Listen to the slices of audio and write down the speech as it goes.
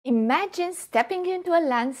Imagine stepping into a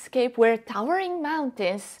landscape where towering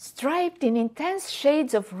mountains, striped in intense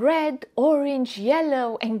shades of red, orange,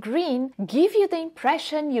 yellow, and green, give you the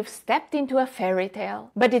impression you've stepped into a fairy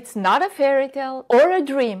tale. But it's not a fairy tale or a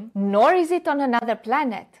dream, nor is it on another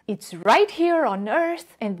planet. It's right here on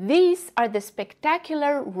Earth, and these are the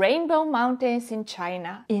spectacular Rainbow Mountains in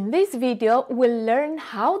China. In this video, we'll learn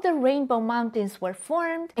how the Rainbow Mountains were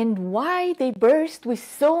formed and why they burst with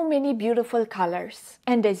so many beautiful colors.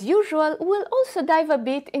 And as usual, we'll also dive a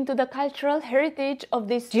bit into the cultural heritage of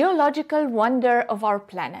this geological wonder of our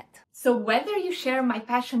planet. So whether you share my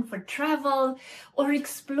passion for travel or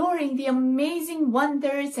exploring the amazing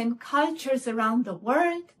wonders and cultures around the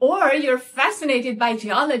world, or you're fascinated by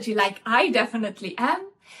geology like I definitely am,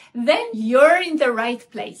 then you're in the right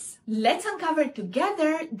place. Let's uncover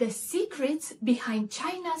together the secrets behind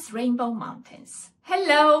China's Rainbow Mountains.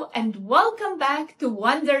 Hello and welcome back to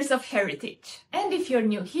Wonders of Heritage. And if you're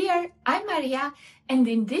new here, I'm Maria, and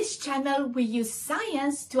in this channel we use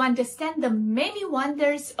science to understand the many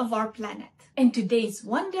wonders of our planet. And today's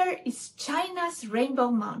wonder is China's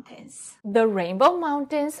Rainbow Mountains. The Rainbow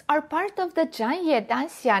Mountains are part of the Zhangye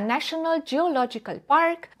Danxia National Geological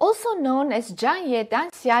Park, also known as Zhangye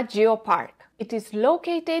Danxia Geopark. It is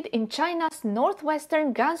located in China's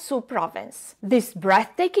northwestern Gansu Province. This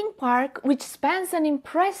breathtaking park, which spans an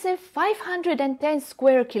impressive 510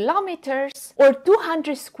 square kilometers or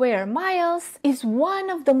 200 square miles, is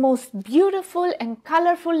one of the most beautiful and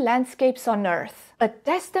colorful landscapes on Earth, a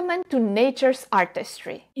testament to nature's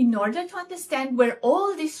artistry. In order to understand where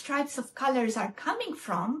all these stripes of colors are coming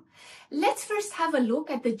from, let's first have a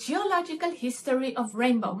look at the geological history of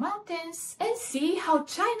Rainbow Mountains and see how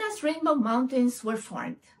China's Rainbow Mountains were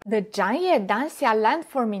formed. The Zhangye Danxia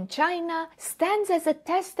landform in China stands as a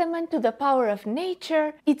testament to the power of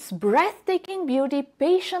nature, its breathtaking beauty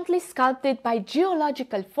patiently sculpted by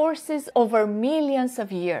geological forces over millions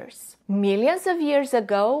of years. Millions of years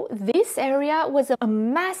ago, this area was a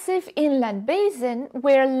massive inland basin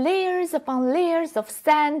where layers upon layers of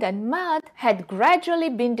sand and mud had gradually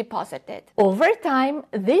been deposited. Over time,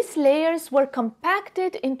 these layers were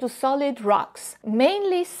compacted into solid rocks,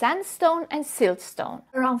 mainly sandstone and siltstone.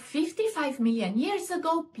 Around 55 million years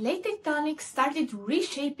ago, plate tectonics started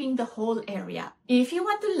reshaping the whole area. If you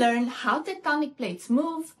want to learn how tectonic plates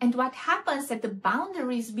move and what happens at the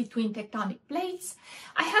boundaries between tectonic plates,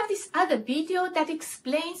 I have this other video that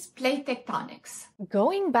explains plate tectonics.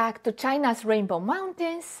 Going back to China's Rainbow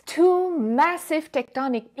Mountains, two massive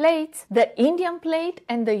tectonic plates, the Indian plate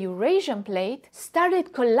and the Eurasian plate,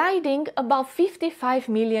 started colliding about 55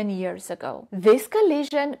 million years ago. This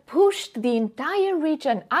collision pushed the entire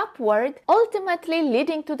region upward, ultimately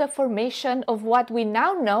leading to the formation of what we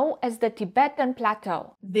now know as the Tibetan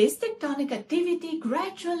Plateau. This tectonic activity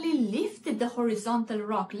gradually lifted the horizontal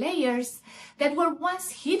rock layers that were once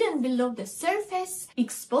hidden below the surface,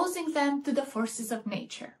 exposing them to the forces of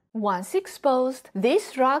nature. Once exposed,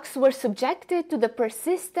 these rocks were subjected to the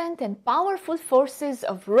persistent and powerful forces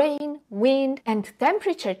of rain, wind, and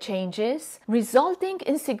temperature changes, resulting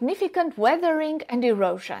in significant weathering and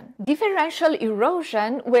erosion. Differential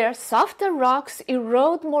erosion, where softer rocks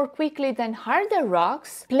erode more quickly than harder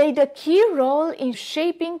rocks, played a key role in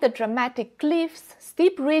shaping the dramatic cliffs,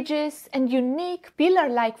 steep ridges, and unique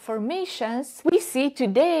pillar-like formations we see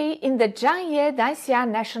today in the Zhangye Danxia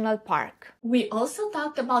National Park. We also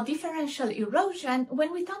talked about differential erosion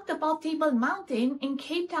when we talked about Table Mountain in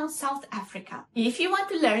Cape Town, South Africa. If you want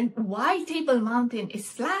to learn why Table Mountain is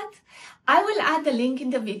flat, I will add the link in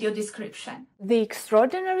the video description. The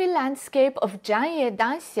extraordinary landscape of Zhangye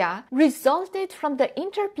Danxia resulted from the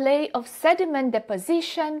interplay of sediment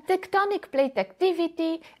deposition, tectonic plate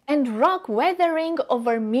activity, and rock weathering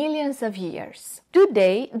over millions of years.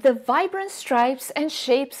 Today, the vibrant stripes and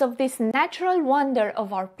shapes of this natural wonder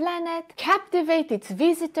of our planet captivate its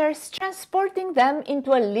visitors, transporting them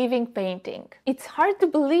into a living painting. It's hard to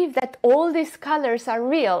believe that all these colors are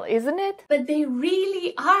real, isn't it? But they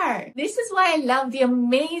really are. This is why I love the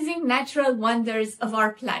amazing natural wonders of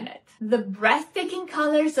our planet. The breathtaking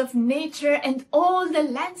colors of nature and all the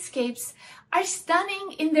landscapes are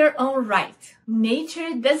stunning in their own right. Nature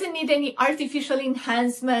doesn't need any artificial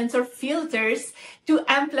enhancements or filters to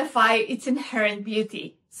amplify its inherent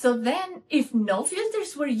beauty. So then, if no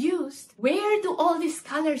filters were used, where do all these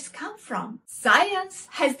colors come from? Science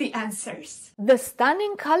has the answers. The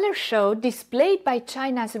stunning color show displayed by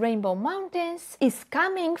China's Rainbow Mountains is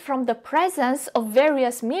coming from the presence of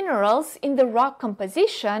various minerals in the rock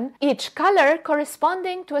composition, each color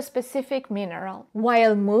corresponding to a specific mineral.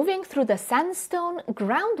 While moving through the sandstone,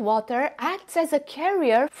 groundwater acts as a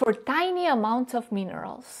carrier for tiny amounts of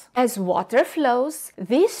minerals. As water flows,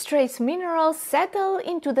 these trace minerals settle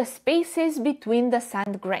into the spaces between the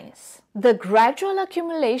sand grains. The gradual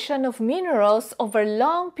accumulation of minerals over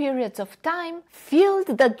long periods of time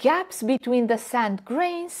filled the gaps between the sand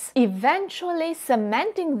grains, eventually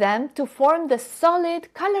cementing them to form the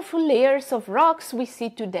solid, colorful layers of rocks we see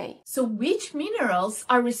today. So which minerals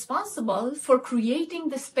are responsible for creating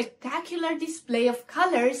the spectacular display of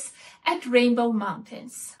colors at Rainbow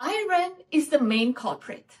Mountains? Iron is the main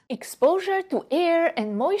culprit. Exposure to air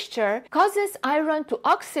and moisture causes iron to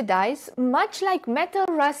oxidize, much like metal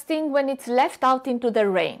rusting when it's left out into the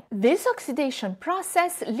rain. This oxidation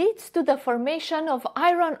process leads to the formation of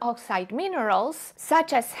iron oxide minerals,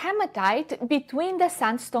 such as hematite, between the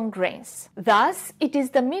sandstone grains. Thus, it is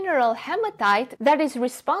the mineral hematite that is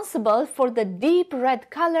responsible for the deep red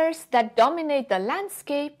colors that dominate the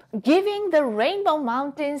landscape, giving the Rainbow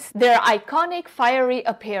Mountains their iconic fiery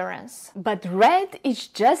appearance. But red is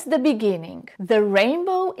just the beginning. The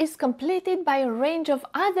rainbow is completed by a range of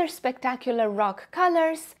other spectacular rock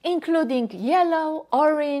colors, including yellow,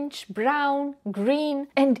 orange, brown, green,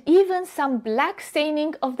 and even some black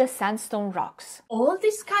staining of the sandstone rocks. All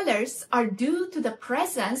these colors are due to the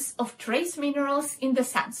presence of trace minerals in the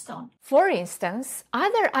sandstone. For instance,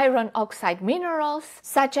 other iron oxide minerals,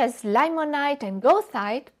 such as limonite and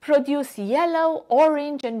goethite, produce yellow,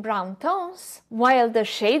 orange, and brown tones, while the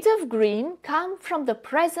shades of green come from the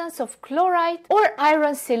presence of chlorite or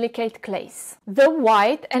iron silicate clays. The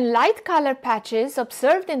white and light color patches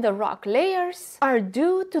observed in the rock layers are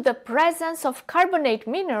due to the presence of carbonate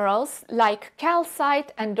minerals like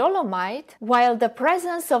calcite and dolomite, while the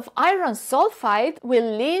presence of iron sulfide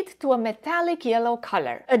will lead to a metallic yellow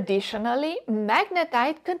color. Additionally,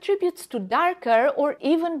 magnetite contributes to darker or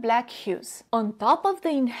even black hues. On top of the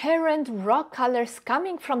inherent rock colors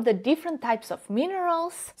coming from the different types of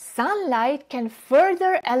minerals, sunlight can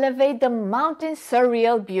further elevate the mountain's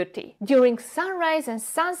surreal beauty. During sunrise and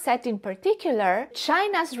sunset in particular,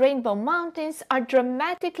 China's Rainbow Mountains are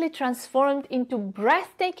dramatically transformed into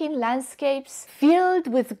breathtaking landscapes filled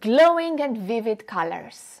with glowing and vivid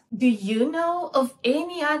colors. Do you know of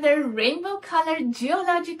any other rainbow-colored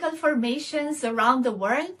geological formations around the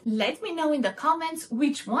world? Let me know in the comments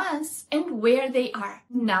which ones and where they are.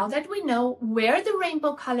 Now that we know where the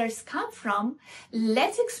rainbow colors come from,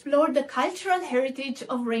 let's explore the cultural heritage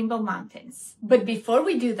of Rainbow Mountains. But before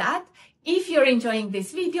we do that, if you're enjoying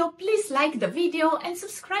this video, please like the video and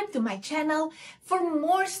subscribe to my channel for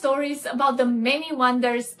more stories about the many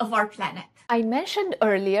wonders of our planet. I mentioned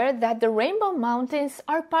earlier that the Rainbow Mountains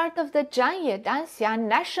are part of the Zhangye Danxia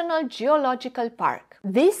National Geological Park.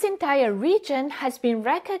 This entire region has been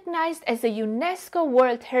recognized as a UNESCO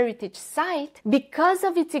World Heritage Site because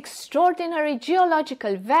of its extraordinary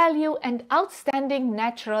geological value and outstanding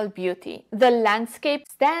natural beauty. The landscape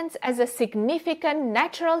stands as a significant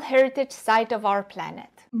natural heritage site of our planet.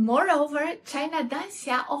 Moreover, Zhangye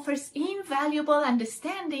Danxia offers invaluable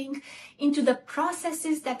understanding into the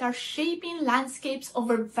processes that are shaping landscapes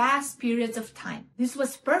over vast periods of time. This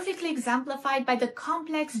was perfectly exemplified by the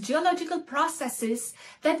complex geological processes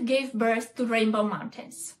that gave birth to Rainbow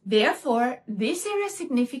Mountains. Therefore, this area's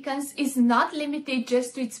significance is not limited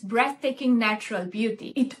just to its breathtaking natural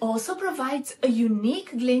beauty. It also provides a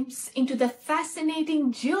unique glimpse into the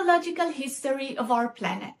fascinating geological history of our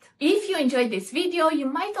planet. If you enjoyed this video, you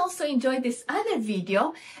might also enjoy this other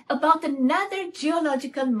video about another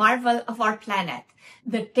geological marvel of our planet,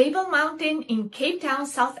 the Table Mountain in Cape Town,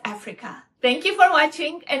 South Africa. Thank you for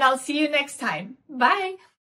watching, and I'll see you next time. Bye!